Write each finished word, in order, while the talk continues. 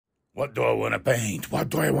What do I want to paint? What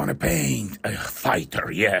do I want to paint? A fighter,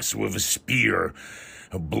 yes, with a spear,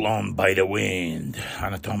 blown by the wind,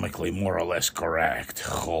 anatomically more or less correct,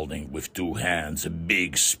 holding with two hands a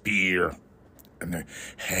big spear, and the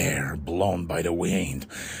hair blown by the wind,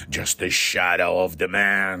 just a shadow of the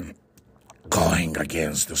man going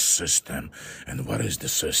against the system. And what is the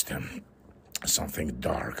system? Something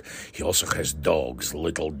dark. He also has dogs,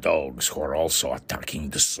 little dogs, who are also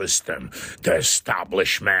attacking the system, the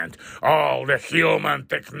establishment, all the human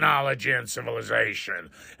technology and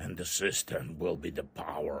civilization. And the system will be the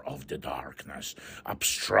power of the darkness,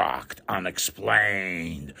 abstract,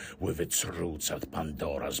 unexplained, with its roots at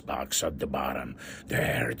Pandora's box at the bottom.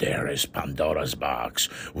 There is Pandora's box,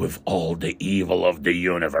 with all the evil of the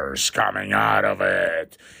universe coming out of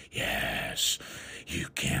it. Yes. You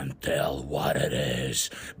can't tell what it is,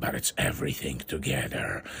 but it's everything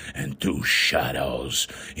together, and two shadows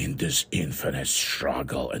in this infinite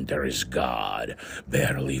struggle, and there is God,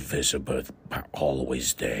 barely visible, but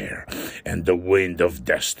always there, and the wind of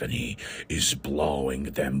destiny is blowing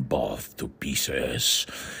them both to pieces,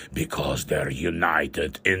 because they're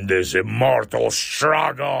united in this immortal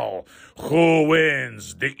struggle. Who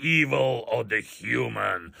wins, the evil or the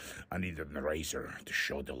human? I need an eraser to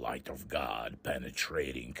show the light of God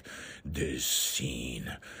penetrating this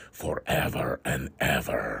scene. Forever and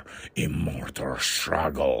ever, immortal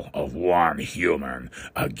struggle of one human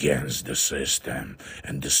against the system,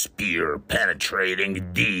 and the spear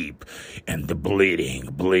penetrating deep, and the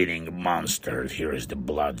bleeding monster. Here is the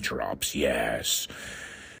blood drops, yes.